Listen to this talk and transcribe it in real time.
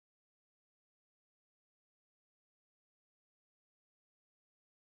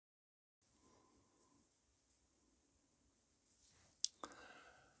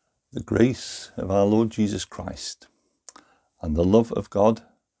The grace of our Lord Jesus Christ, and the love of God,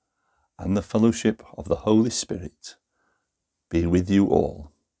 and the fellowship of the Holy Spirit be with you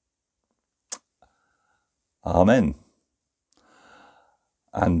all. Amen.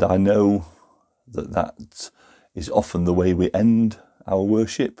 And I know that is often the way we end our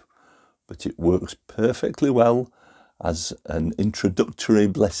worship, but it works perfectly well as an introductory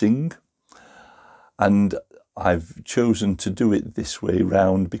blessing. And I've chosen to do it this way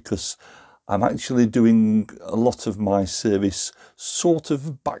round because I'm actually doing a lot of my service sort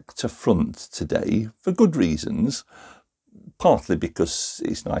of back to front today for good reasons, partly because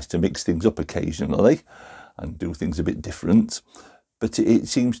it's nice to mix things up occasionally and do things a bit different, but it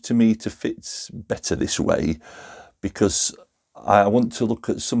seems to me to fit better this way because I want to look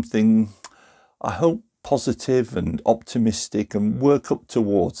at something, I hope, positive and optimistic and work up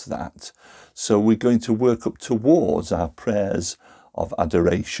towards that. So we're going to work up towards our prayers of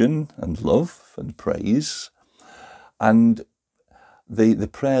adoration and love and praise, and the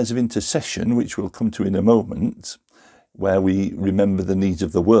prayers of intercession, which we'll come to in a moment, where we remember the needs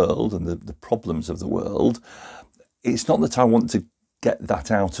of the world and the problems of the world. It's not that I want to get that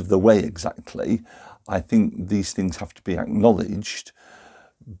out of the way exactly. I think these things have to be acknowledged,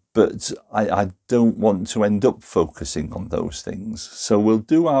 but I don't want to end up focusing on those things. So we'll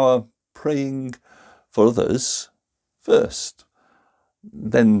do our praying for others first,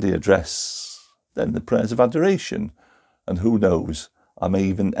 then the address, then the prayers of adoration, and who knows, I may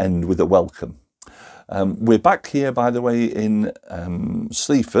even end with a welcome. We're back here, by the way, in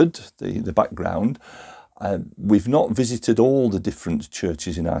Sleaford, the background. We've not visited all the different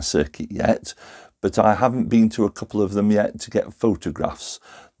churches in our circuit yet, but I haven't been to a couple of them yet to get photographs.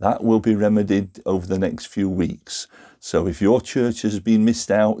 That will be remedied over the next few weeks. So if your church has been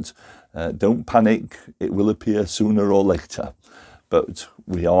missed out, don't panic, it will appear sooner or later. But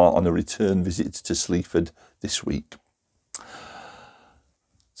we are on a return visit to Sleaford this week.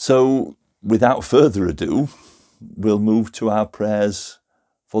 So without further ado, we'll move to our prayers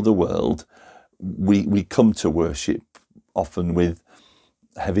for the world. We come to worship often with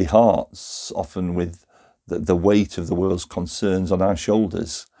heavy hearts, often with the weight of the world's concerns on our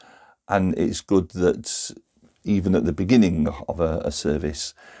shoulders. And it's good that even at the beginning of a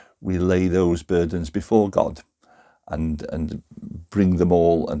service, we lay those burdens before God and bring them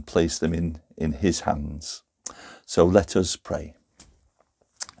all and place them in his hands. So let us pray.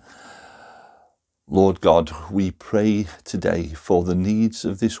 Lord God, we pray today for the needs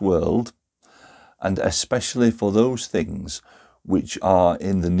of this world, and especially for those things which are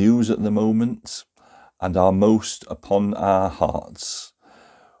in the news at the moment and are most upon our hearts.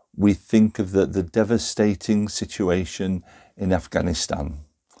 We think of the devastating situation in Afghanistan.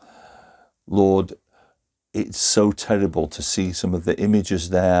 Lord, it's so terrible to see some of the images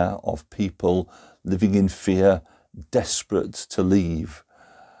there of people living in fear, desperate to leave,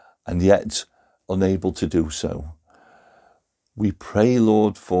 and yet unable to do so. We pray,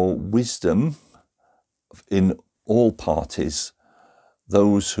 Lord, for wisdom in all parties,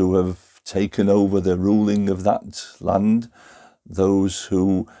 those who have taken over the ruling of that land, those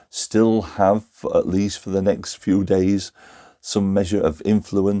who still have, at least for the next few days, some measure of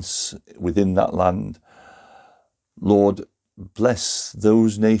influence within that land. Lord, bless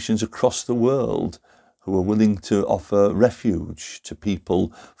those nations across the world who are willing to offer refuge to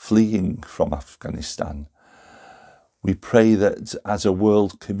people fleeing from Afghanistan. We pray that as a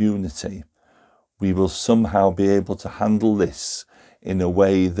world community, we will somehow be able to handle this in a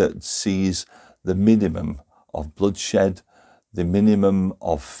way that sees the minimum of bloodshed, the minimum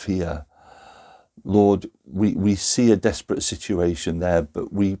of fear. Lord, we see a desperate situation there,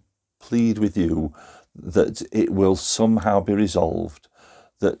 but we plead with you that it will somehow be resolved,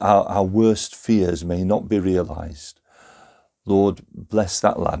 that our worst fears may not be realised. Lord, bless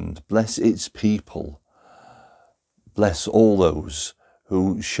that land, bless its people, bless all those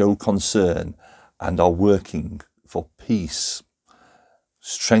who show concern and are working for peace.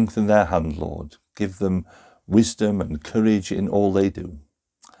 Strengthen their hand, Lord. Give them wisdom and courage in all they do.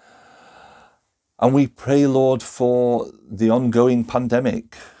 And we pray, Lord, for the ongoing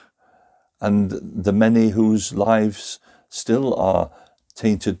pandemic and the many whose lives still are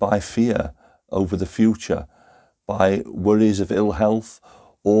tainted by fear over the future, by worries of ill health,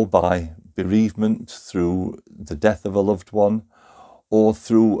 or by bereavement through the death of a loved one, or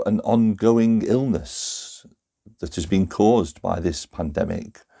through an ongoing illness that has been caused by this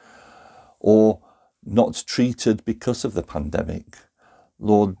pandemic, or not treated because of the pandemic.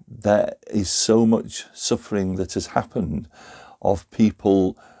 Lord, there is so much suffering that has happened of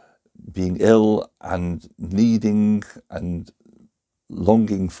people being ill and needing and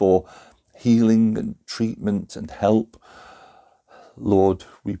longing for healing and treatment and help. Lord,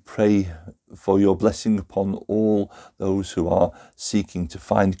 we pray for your blessing upon all those who are seeking to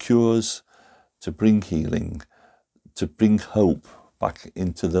find cures, to bring healing, to bring hope back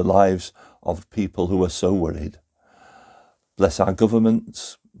into the lives of people who are so worried. Bless our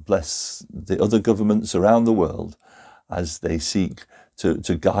governments, bless the other governments around the world as they seek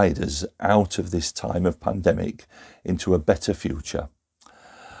to guide us out of this time of pandemic into a better future.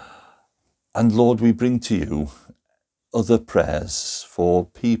 And Lord, we bring to you other prayers for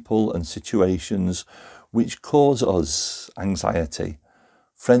people and situations which cause us anxiety.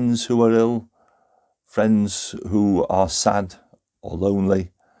 Friends who are ill, friends who are sad or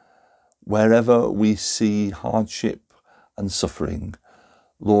lonely. Wherever we see hardship and suffering,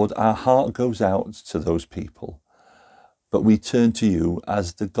 Lord, our heart goes out to those people. But we turn to you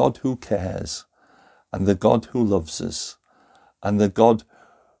as the God who cares, and the God who loves us, and the God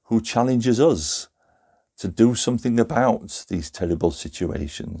who challenges us to do something about these terrible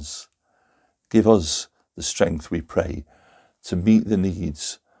situations. Give us the strength, we pray, to meet the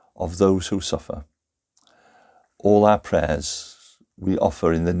needs of those who suffer. All our prayers we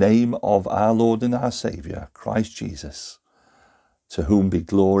offer in the name of our Lord and our Saviour, Christ Jesus, to whom be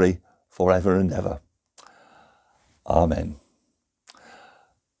glory forever and ever. Amen.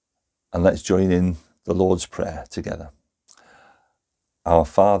 And let's join in the Lord's Prayer together. Our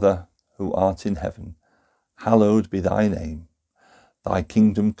Father, who art in heaven, hallowed be thy name. Thy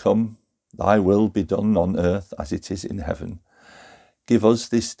kingdom come, thy will be done on earth as it is in heaven. Give us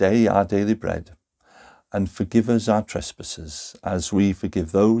this day our daily bread, and forgive us our trespasses, as we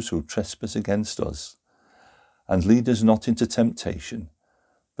forgive those who trespass against us. And lead us not into temptation,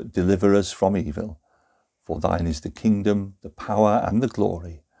 but deliver us from evil. For thine is the kingdom, the power, and the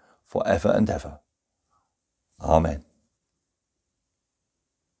glory, for ever and ever. Amen.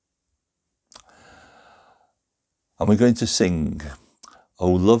 And we're going to sing,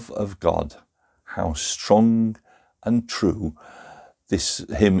 O love of God, how strong and true. This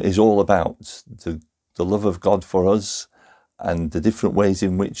hymn is all about the love of God for us and the different ways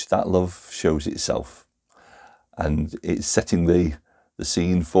in which that love shows itself. And it's setting the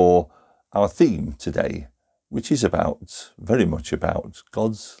scene for our theme today, which is very much about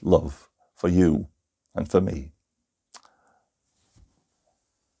God's love for you and for me.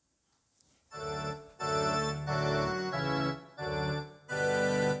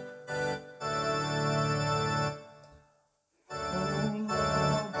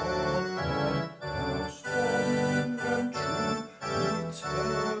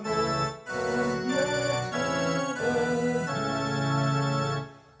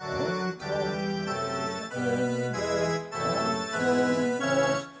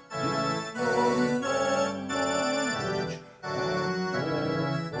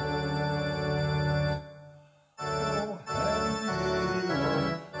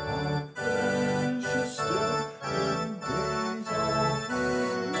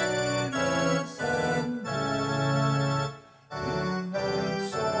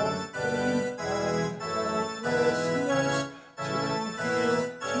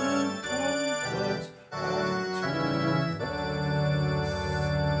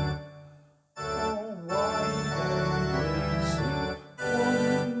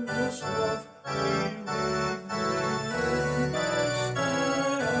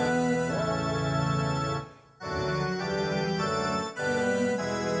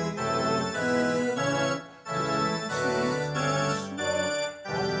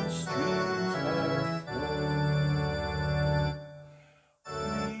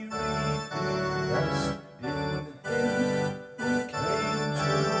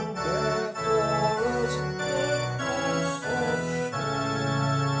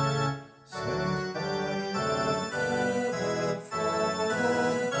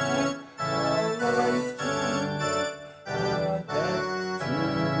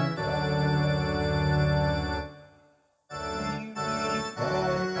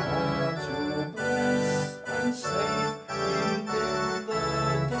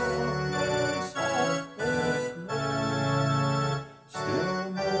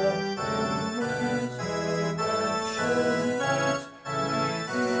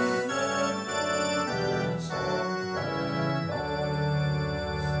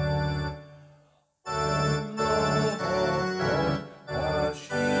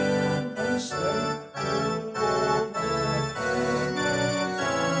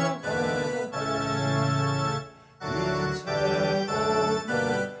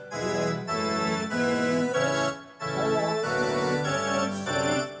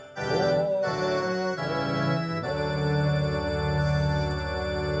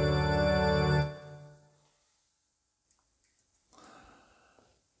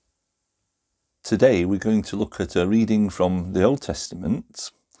 Today we're going to look at a reading from the Old Testament,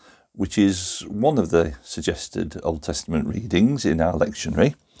 which is one of the suggested Old Testament readings in our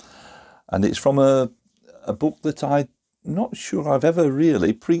lectionary. And it's from a book that I'm not sure I've ever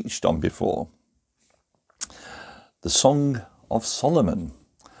really preached on before. The Song of Solomon,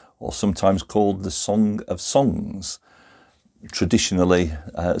 or sometimes called the Song of Songs. Traditionally,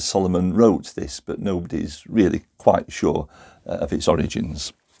 Solomon wrote this, but nobody's really quite sure of its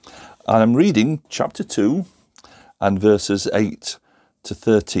origins. And I'm reading chapter 2 and verses 8 to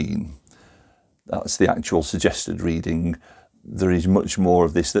 13. That's the actual suggested reading. There is much more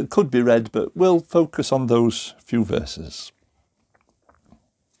of this that could be read, but we'll focus on those few verses.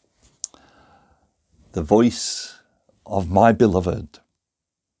 The voice of my beloved.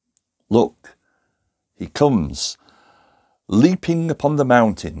 Look, he comes, leaping upon the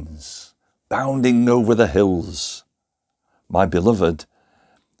mountains, bounding over the hills. My beloved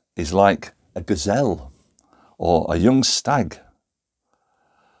is like a gazelle or a young stag.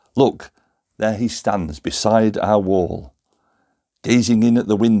 Look, there he stands beside our wall, gazing in at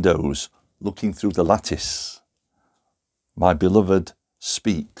the windows, looking through the lattice. My beloved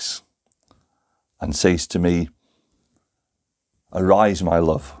speaks and says to me, Arise, my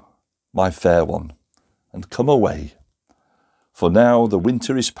love, my fair one, and come away. For now the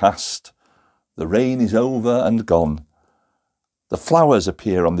winter is past, the rain is over and gone. The flowers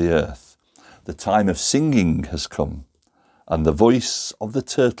appear on the earth, the time of singing has come, and the voice of the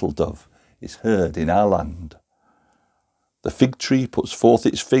turtle dove is heard in our land. The fig tree puts forth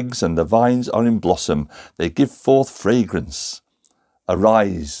its figs, and the vines are in blossom. They give forth fragrance.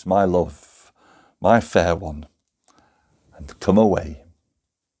 Arise, my love, my fair one, and come away.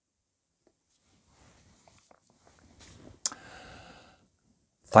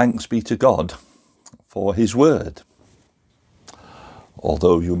 Thanks be to God for his word.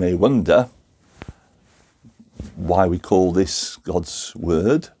 Although you may wonder why we call this God's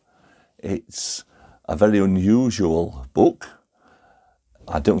word, it's a very unusual book.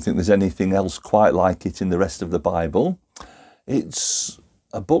 I don't think there's anything else quite like it in the rest of the Bible. It's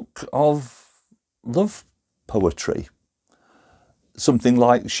a book of love poetry, something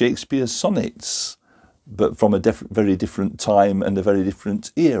like Shakespeare's sonnets, but from a very different time and a very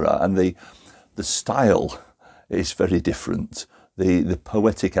different era, and the style is very different. The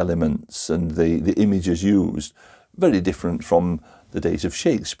poetic elements and the images used, very different from the days of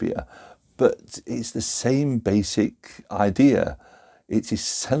Shakespeare. But it's the same basic idea. It is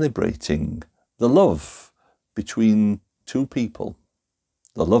celebrating the love between two people,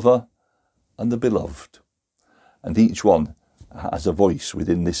 the lover and the beloved. And each one has a voice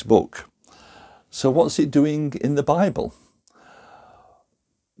within this book. So what's it doing in the Bible?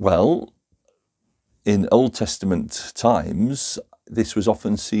 Well, in Old Testament times, this was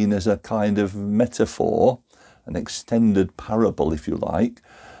often seen as a kind of metaphor, an extended parable, if you like,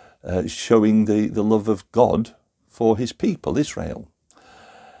 showing the love of God for his people, Israel.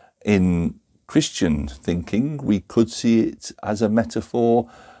 In Christian thinking, we could see it as a metaphor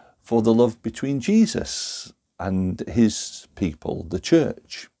for the love between Jesus and his people, the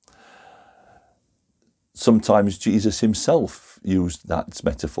church. Sometimes Jesus himself used that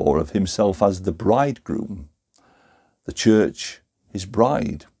metaphor of himself as the bridegroom, the church his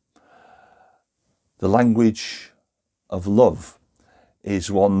bride. The language of love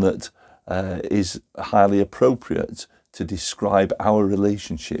is one that is highly appropriate to describe our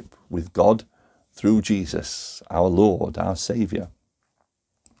relationship with God through Jesus, our Lord, our Saviour.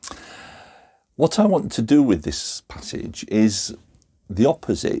 What I want to do with this passage is the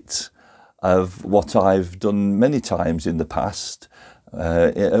opposite of what I've done many times in the past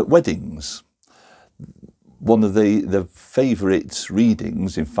at weddings. One of the favourite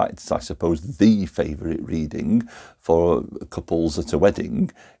readings, in fact, I suppose the favourite reading for couples at a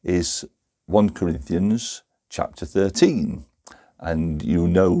wedding is 1 Corinthians chapter 13. And you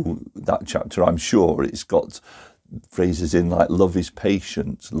know that chapter, I'm sure. It's got phrases in like love is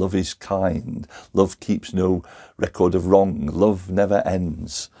patient, love is kind, love keeps no record of wrong, love never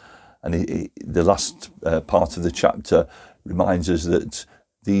ends. And the last part of the chapter reminds us that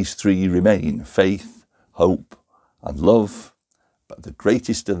these three remain: faith, hope and love. But the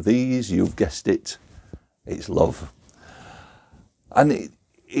greatest of these, you've guessed it, it's love. And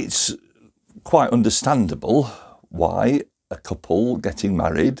it's quite understandable why a couple getting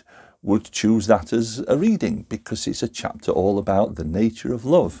married would choose that as a reading, because it's a chapter all about the nature of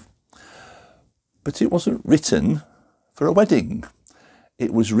love. But it wasn't written for a wedding.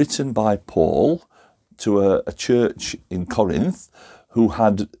 It was written by Paul to a church in Corinth who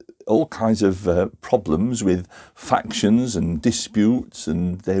had all kinds of problems with factions and disputes,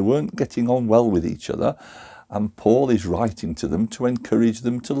 and they weren't getting on well with each other. And Paul is writing to them to encourage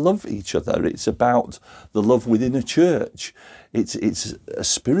them to love each other. It's about the love within a church. It's a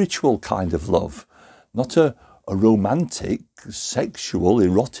spiritual kind of love, not a romantic, sexual,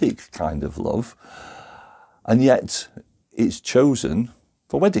 erotic kind of love. And yet it's chosen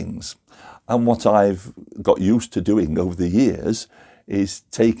for weddings. And what I've got used to doing over the years is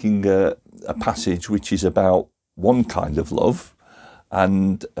taking a passage which is about one kind of love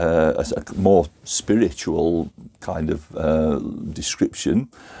and a more spiritual kind of description,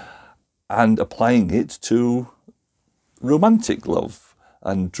 and applying it to romantic love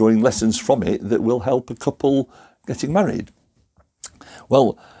and drawing lessons from it that will help a couple getting married.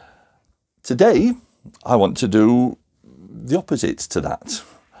 Well, today I want to do the opposite to that.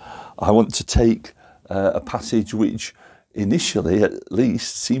 I want to take a passage which initially at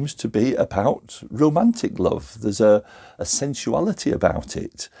least seems to be about romantic love. There's a sensuality about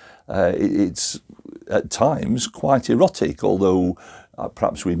it. It's at times quite erotic, although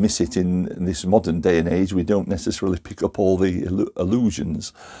perhaps we miss it in this modern day and age. We don't necessarily pick up all the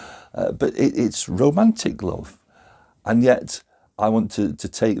allusions, but it's romantic love. And yet I want to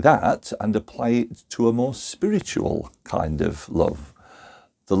take that and apply it to a more spiritual kind of love,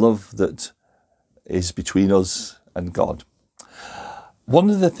 the love that is between us and God. One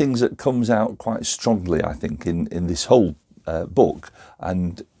of the things that comes out quite strongly, I think, in this whole book,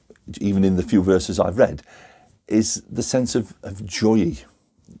 and even in the few verses I've read, is the sense of joy.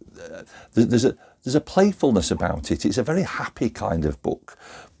 There's a playfulness about it. It's a very happy kind of book,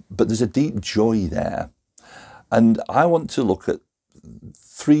 but there's a deep joy there. And I want to look at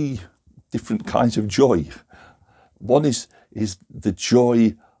three different kinds of joy. One is the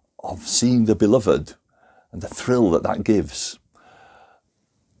joy of seeing the beloved and the thrill that gives.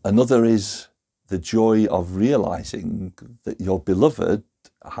 Another is the joy of realizing that your beloved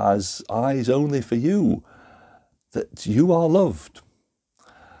has eyes only for you, that you are loved.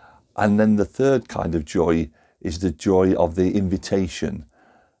 And then the third kind of joy is the joy of the invitation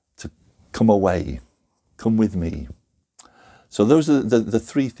to come away, come with me. So those are the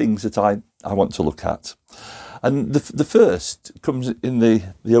three things that I want to look at. And the first comes in the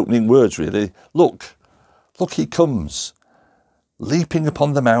opening words, really. Look, he comes, leaping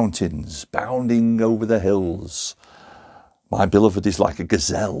upon the mountains, bounding over the hills. My beloved is like a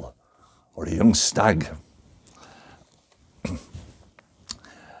gazelle or a young stag.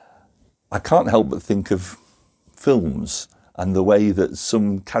 I can't help but think of films and the way that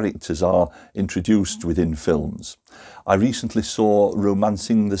some characters are introduced within films. I recently saw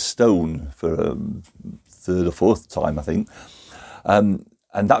Romancing the Stone for a third or fourth time, I think. And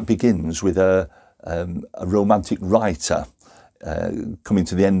that begins with a romantic writer coming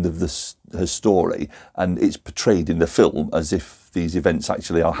to the end of her story, and it's portrayed in the film as if these events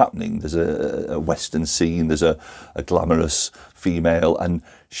actually are happening. There's a western scene, there's a glamorous female, and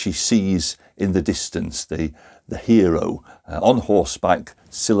she sees in the distance the hero on horseback,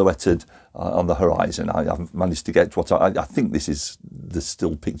 silhouetted on the horizon. I haven't managed to get what I think this is the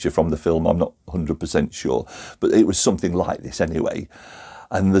still picture from the film. I'm not 100% sure, but it was something like this anyway.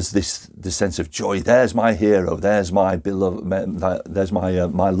 And there's this sense of joy. There's my hero. There's my beloved. There's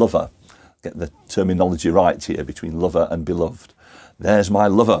my lover. Get the terminology right here between lover and beloved. There's my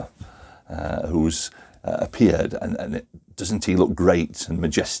lover who's appeared, and doesn't he look great and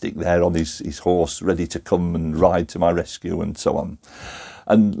majestic there on his horse, ready to come and ride to my rescue, and so on.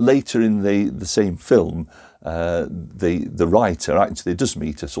 And later in the same film, the writer actually does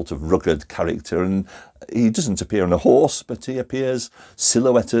meet a sort of rugged character, and he doesn't appear on a horse, but he appears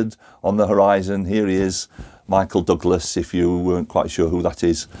silhouetted on the horizon. Here he is, Michael Douglas, if you weren't quite sure who that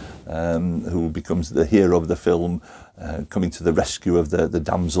is, who becomes the hero of the film, coming to the rescue of the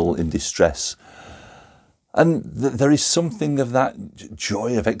damsel in distress. And there is something of that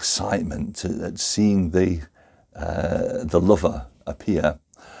joy of excitement at seeing the lover appear.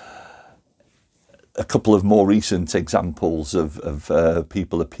 A couple of more recent examples of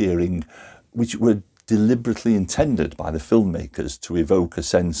people appearing, which were deliberately intended by the filmmakers to evoke a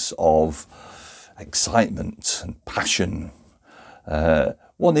sense of excitement and passion.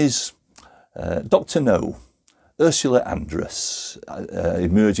 One is Dr. No, Ursula Andress,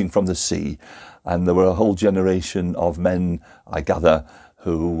 emerging from the sea. And there were a whole generation of men, I gather,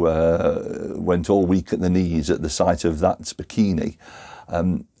 who went all weak at the knees at the sight of that bikini.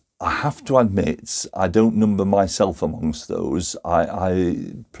 I have to admit, I don't number myself amongst those.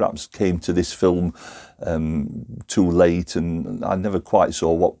 I perhaps came to this film too late, and I never quite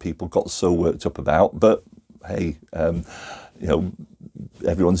saw what people got so worked up about. But hey,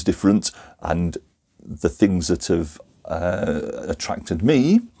 everyone's different, and the things that have attracted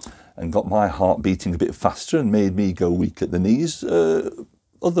me and got my heart beating a bit faster and made me go weak at the knees,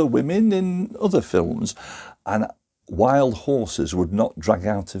 other women in other films. And wild horses would not drag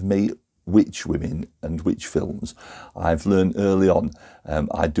out of me which women and which films. I've learned early on,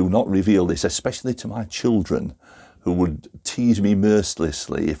 I do not reveal this, especially to my children, who would tease me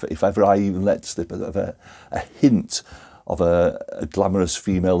mercilessly if ever I even let slip a hint of a glamorous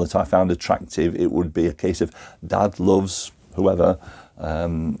female that I found attractive. It would be a case of Dad loves whoever.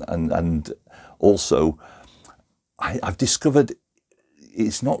 And also, I've discovered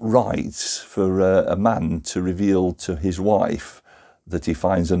it's not right for a man to reveal to his wife that he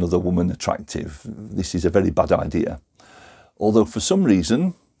finds another woman attractive. This is a very bad idea. Although for some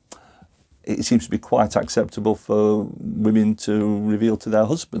reason, it seems to be quite acceptable for women to reveal to their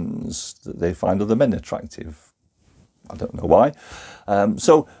husbands that they find other men attractive. I don't know why.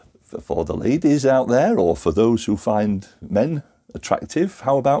 So for the ladies out there, or for those who find men attractive,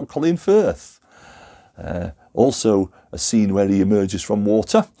 how about Colin Firth? Also a scene where he emerges from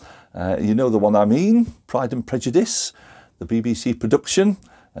water. You know the one I mean, Pride and Prejudice, the BBC production.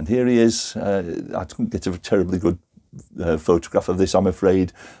 And here he is. I couldn't get a terribly good photograph of this, I'm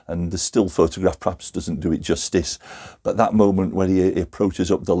afraid, and the still photograph perhaps doesn't do it justice. But that moment where he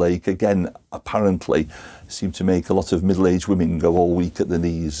approaches up the lake, again, apparently seemed to make a lot of middle-aged women go all weak at the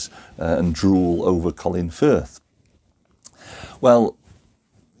knees and drool over Colin Firth. Well,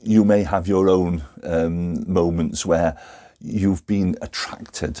 you may have your own moments where you've been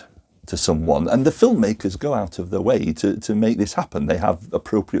attracted to someone, and the filmmakers go out of their way to make this happen. They have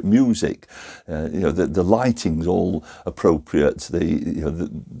appropriate music, the lighting's all appropriate.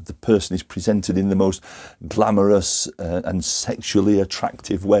 The person is presented in the most glamorous and sexually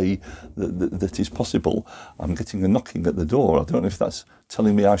attractive way that is possible. I'm getting a knocking at the door. I don't know if that's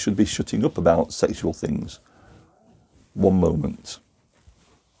telling me I should be shutting up about sexual things. One moment.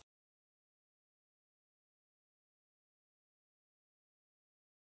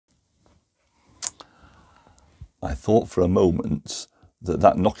 I thought for a moment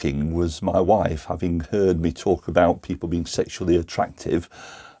that knocking was my wife, having heard me talk about people being sexually attractive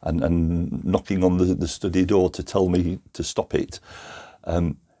and knocking on the study door to tell me to stop it.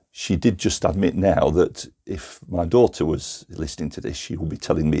 She did just admit now that if my daughter was listening to this, she will be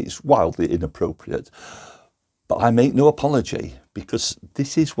telling me it's wildly inappropriate. But I make no apology, because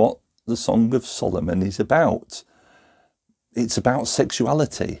this is what the Song of Solomon is about. It's about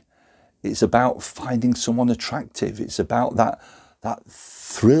sexuality. It's about finding someone attractive. It's about that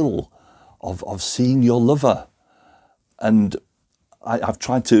thrill of seeing your lover. And I've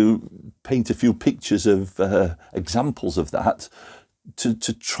tried to paint a few pictures of examples of that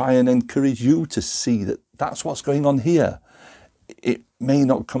to try and encourage you to see that that's what's going on here. It may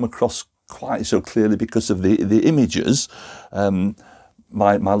not come across quite so clearly because of the images.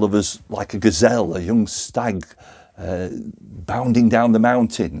 My lover's like a gazelle, a young stag, bounding down the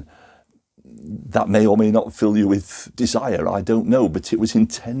mountain. That may or may not fill you with desire, I don't know, but it was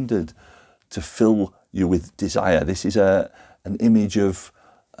intended to fill you with desire. This is an image of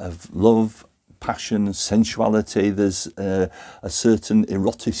love, passion, sensuality. There's a certain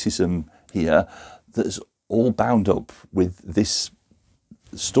eroticism here that's all bound up with this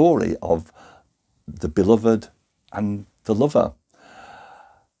story of the beloved and the lover.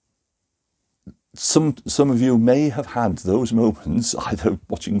 Some of you may have had those moments, either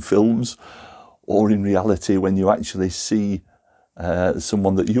watching films or in reality when you actually see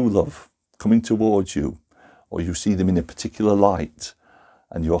someone that you love coming towards you, or you see them in a particular light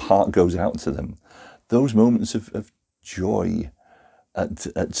and your heart goes out to them. Those moments of joy at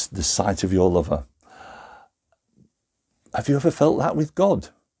the sight of your lover. Have you ever felt that with God?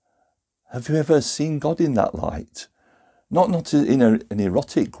 Have you ever seen God in that light? Not in an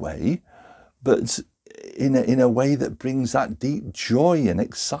erotic way, but in a way that brings that deep joy and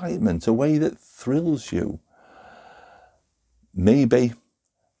excitement, a way that thrills you. Maybe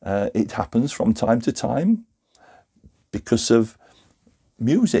it happens from time to time because of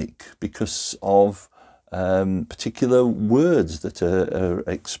music, because of particular words that are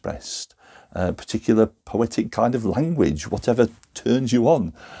expressed, particular poetic kind of language, whatever turns you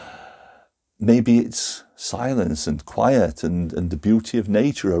on. Maybe it's silence and quiet and the beauty of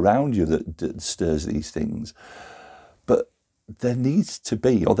nature around you that stirs these things. But there needs to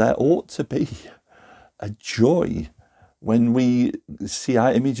be, or there ought to be, a joy when we see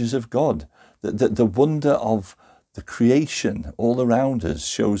our images of God. The wonder of the creation all around us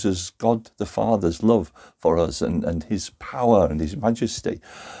shows us God the Father's love for us and his power and his majesty.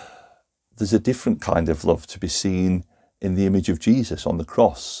 There's a different kind of love to be seen in the image of Jesus on the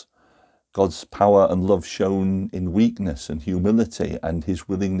cross. God's power and love shown in weakness and humility, and his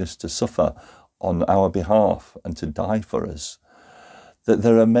willingness to suffer on our behalf and to die for us. That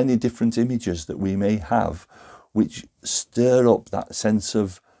there are many different images that we may have which stir up that sense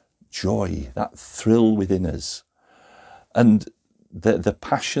of joy, that thrill within us. And the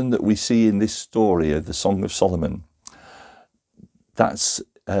passion that we see in this story of the Song of Solomon, that's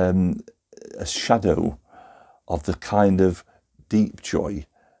a shadow of the kind of deep joy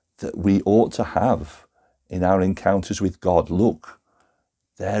that we ought to have in our encounters with God. Look,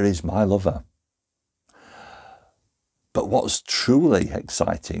 there is my lover. But what's truly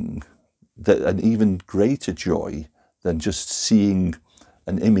exciting, an even greater joy than just seeing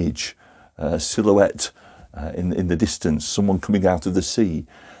an image, a silhouette in the distance, someone coming out of the sea,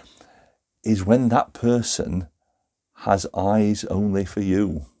 is when that person has eyes only for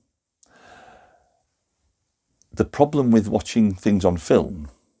you. The problem with watching things on film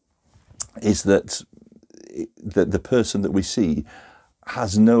is that the person that we see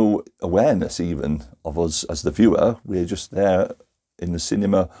has no awareness even of us as the viewer. We're just there in the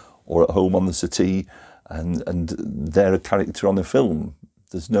cinema or at home on the settee, and they're a character on a film.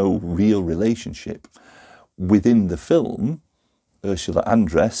 There's no real relationship. Within the film, Ursula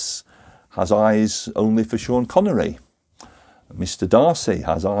Andress has eyes only for Sean Connery. Mr. Darcy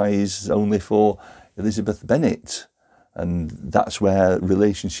has eyes only for Elizabeth Bennet, and that's where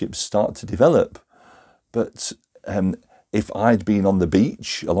relationships start to develop. But if I'd been on the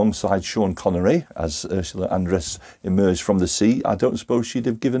beach alongside Sean Connery as Ursula Andress emerged from the sea, I don't suppose she'd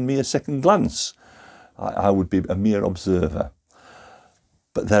have given me a second glance. I would be a mere observer.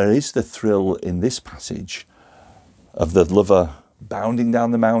 But there is the thrill in this passage of the lover bounding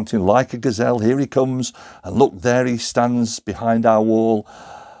down the mountain like a gazelle. Here he comes, and look, there he stands behind our wall,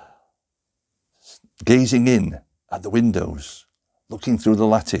 gazing in at the windows, looking through the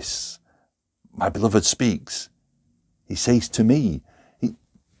lattice. My beloved speaks. He says to me,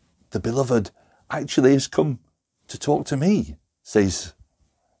 the beloved actually has come to talk to me,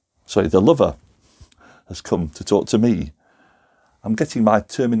 the lover has come to talk to me. I'm getting my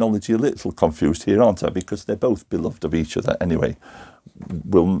terminology a little confused here, aren't I? Because they're both beloved of each other. Anyway,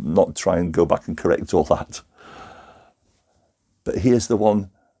 we'll not try and go back and correct all that. But here's the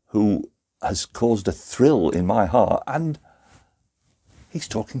one who has caused a thrill in my heart, and he's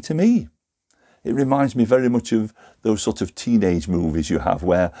talking to me. It reminds me very much of those sort of teenage movies you have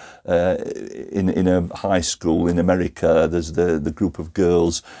where in a high school in America, there's the group of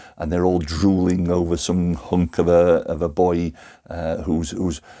girls and they're all drooling over some hunk of a boy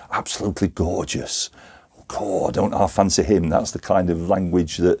who's absolutely gorgeous. Oh, don't I fancy him? That's the kind of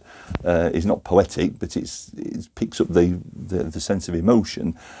language that is not poetic, but it picks up the sense of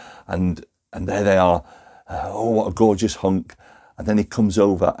emotion. And there they are. Oh, what a gorgeous hunk. And then he comes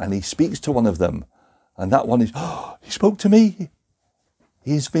over and he speaks to one of them. And that one is, oh, he spoke to me.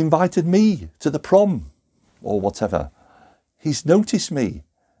 He's invited me to the prom or whatever. He's noticed me.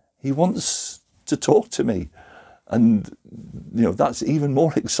 He wants to talk to me. And, that's even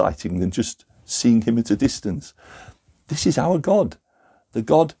more exciting than just seeing him at a distance. This is our God, the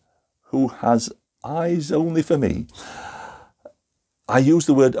God who has eyes only for me. I use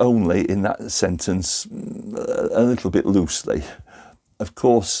the word only in that sentence a little bit loosely. Of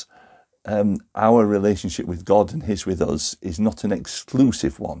course, our relationship with God and his with us is not an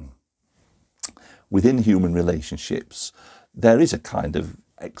exclusive one. Within human relationships, there is a kind of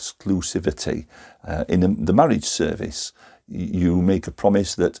exclusivity. In the marriage service, you make a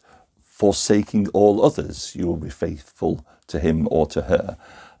promise that forsaking all others, you will be faithful to him or to her,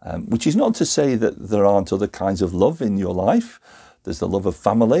 which is not to say that there aren't other kinds of love in your life. There's the love of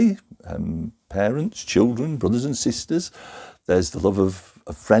family, parents, children, brothers and sisters. There's the love of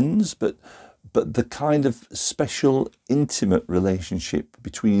friends, but the kind of special, intimate relationship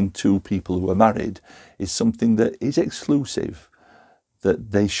between two people who are married is something that is exclusive,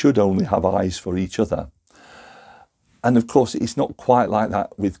 that they should only have eyes for each other. And of course, it's not quite like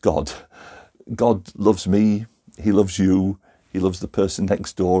that with God. God loves me, he loves you, he loves the person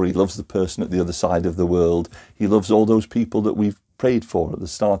next door, he loves the person at the other side of the world, he loves all those people that we've prayed for at the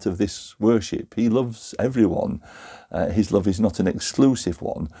start of this worship. He loves everyone. His love is not an exclusive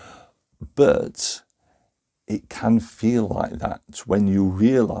one, but it can feel like that when you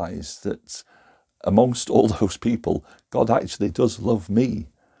realise that amongst all those people, God actually does love me.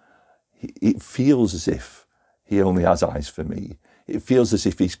 It feels as if he only has eyes for me. It feels as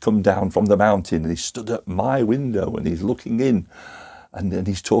if he's come down from the mountain and he's stood at my window and he's looking in and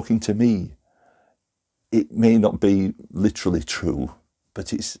he's talking to me. It may not be literally true,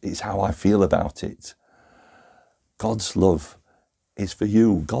 but it's how I feel about it. God's love is for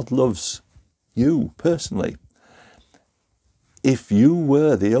you. God loves you personally. If you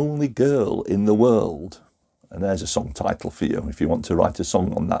were the only girl in the world, and there's a song title for you if you want to write a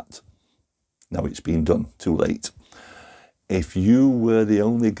song on that. Now it's been done, too late. If you were the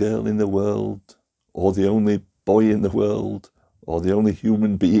only girl in the world, or the only boy in the world, or the only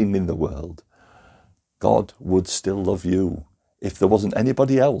human being in the world, God would still love you. If there wasn't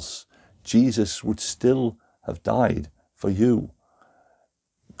anybody else, Jesus would still have died for you.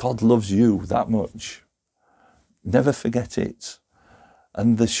 God loves you that much. Never forget it.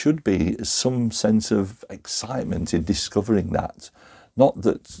 And there should be some sense of excitement in discovering that. Not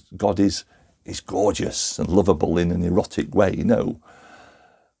that God is gorgeous and lovable in an erotic way, no.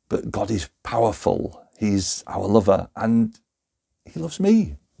 But God is powerful. He's our lover and he loves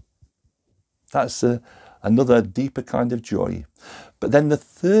me. That's another deeper kind of joy. But then the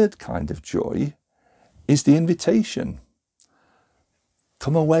third kind of joy is the invitation.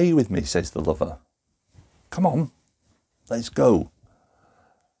 Come away with me, says the lover. Come on, let's go.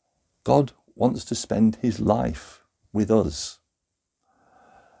 God wants to spend his life with us.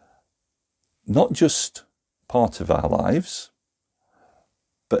 Not just part of our lives,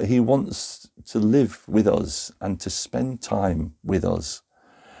 but he wants to live with us and to spend time with us.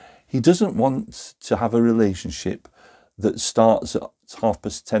 He doesn't want to have a relationship that starts at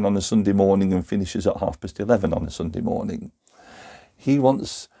 10:30 on a Sunday morning and finishes at 11:30 on a Sunday morning. He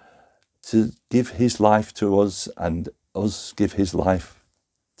wants to give his life to us and us give his life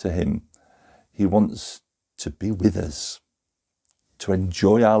to him. He wants to be with us, to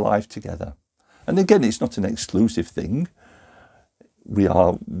enjoy our life together. And again, it's not an exclusive thing. We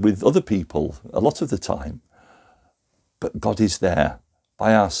are with other people a lot of the time, but God is there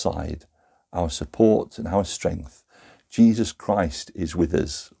by our side, our support and our strength. Jesus Christ is with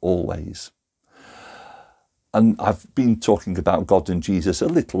us always. And I've been talking about God and Jesus a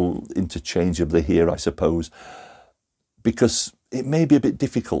little interchangeably here, I suppose, because it may be a bit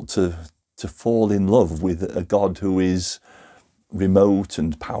difficult to fall in love with a God who is remote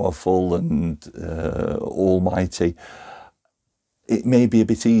and powerful and almighty. It may be a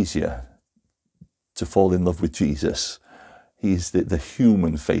bit easier to fall in love with Jesus. He's the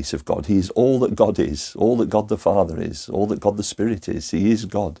human face of God. He's all that God is, all that God the Father is, all that God the Spirit is. He is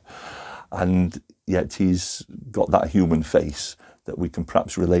God. And yet he's got that human face that we can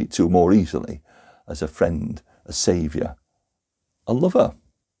perhaps relate to more easily as a friend, a saviour, a lover.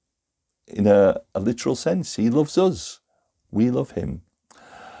 In a literal sense, he loves us. We love him.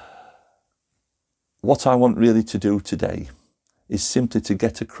 What I want really to do today is simply to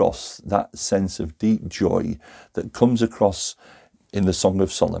get across that sense of deep joy that comes across in the Song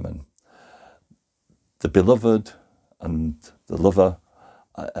of Solomon. The beloved and the lover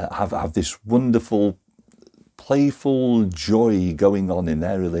have this wonderful, playful joy going on in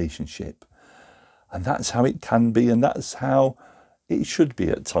their relationship. And that's how it can be, and that's how it should be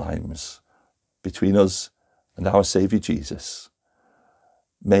at times between us and our Saviour Jesus.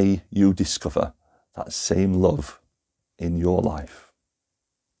 May you discover that same love in your life.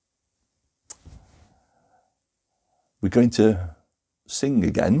 We're going to sing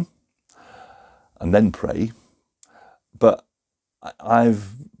again and then pray, but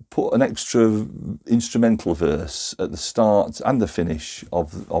I've put an extra instrumental verse at the start and the finish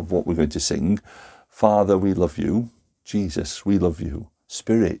of what we're going to sing. Father, we love you. Jesus, we love you.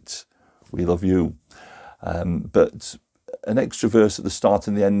 Spirit, we love you. But an extra verse at the start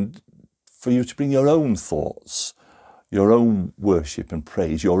and the end for you to bring your own thoughts, your own worship and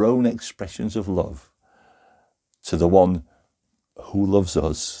praise, your own expressions of love to the one who loves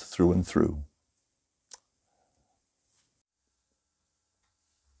us through and through.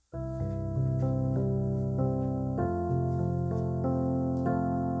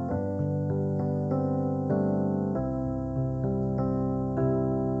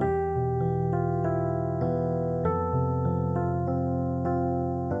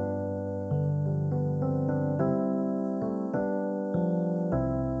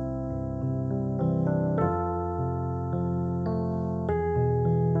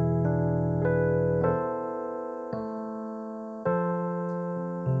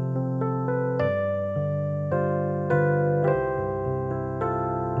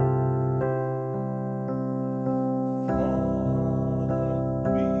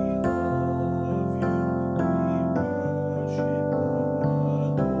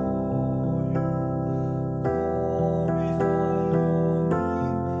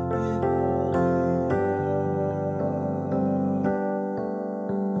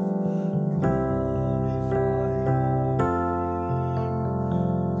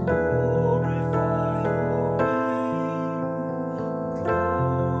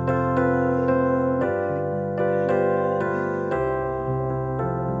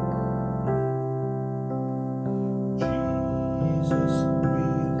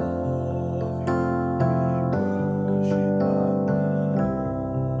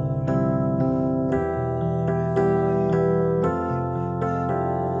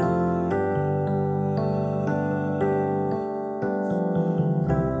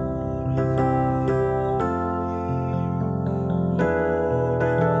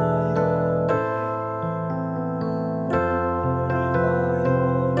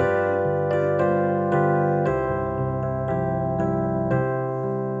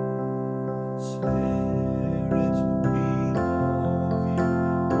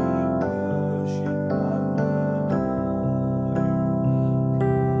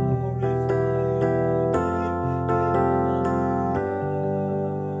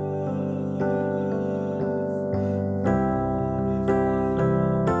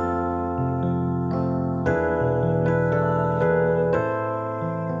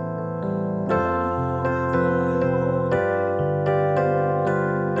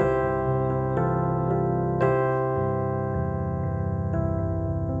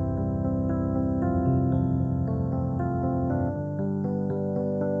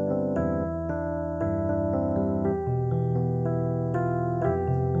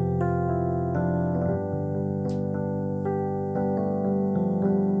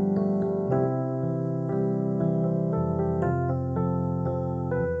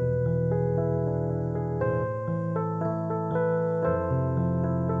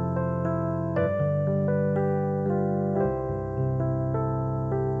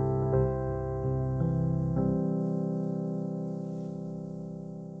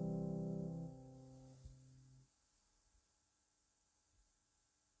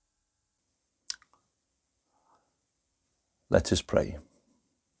 Let us pray.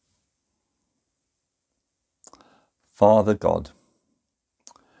 Father God,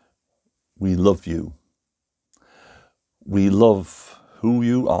 we love you. We love who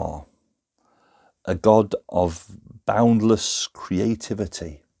you are, a God of boundless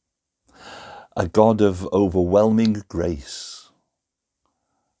creativity, a God of overwhelming grace,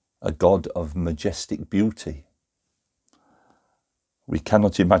 a God of majestic beauty. We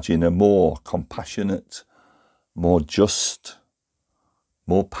cannot imagine a more compassionate, more just,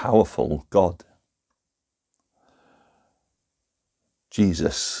 more powerful God.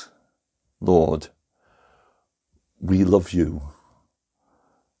 Jesus, Lord, we love you.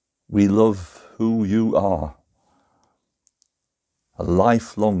 We love who you are, a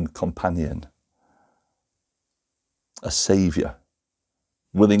lifelong companion, a saviour,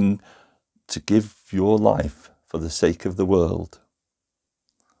 willing to give your life for the sake of the world,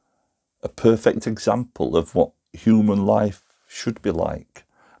 a perfect example of what human life should be like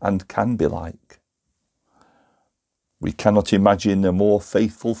and can be like. We cannot imagine a more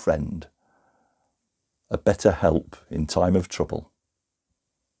faithful friend, a better help in time of trouble.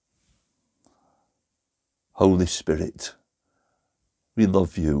 Holy Spirit, we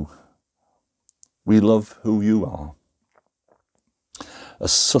love you. We love who you are. A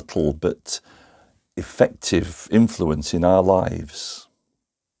subtle but effective influence in our lives.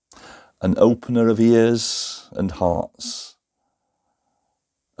 An opener of ears and hearts.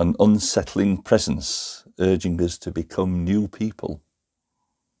 An unsettling presence urging us to become new people.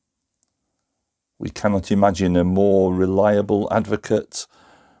 We cannot imagine a more reliable advocate,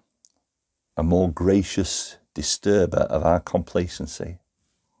 a more gracious disturber of our complacency.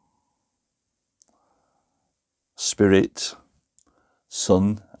 Spirit,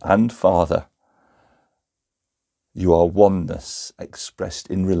 Son and Father, you are oneness expressed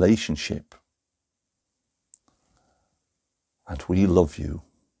in relationship. And we love you.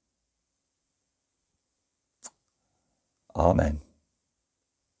 Amen.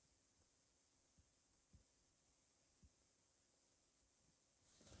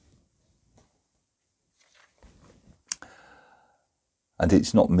 And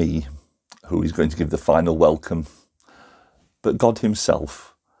it's not me who is going to give the final welcome, but God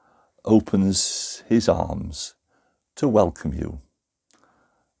himself opens his arms to welcome you.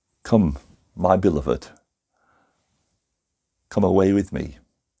 Come, my beloved. Come away with me.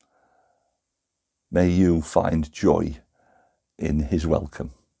 May you find joy in his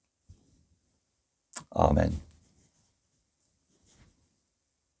welcome. Amen.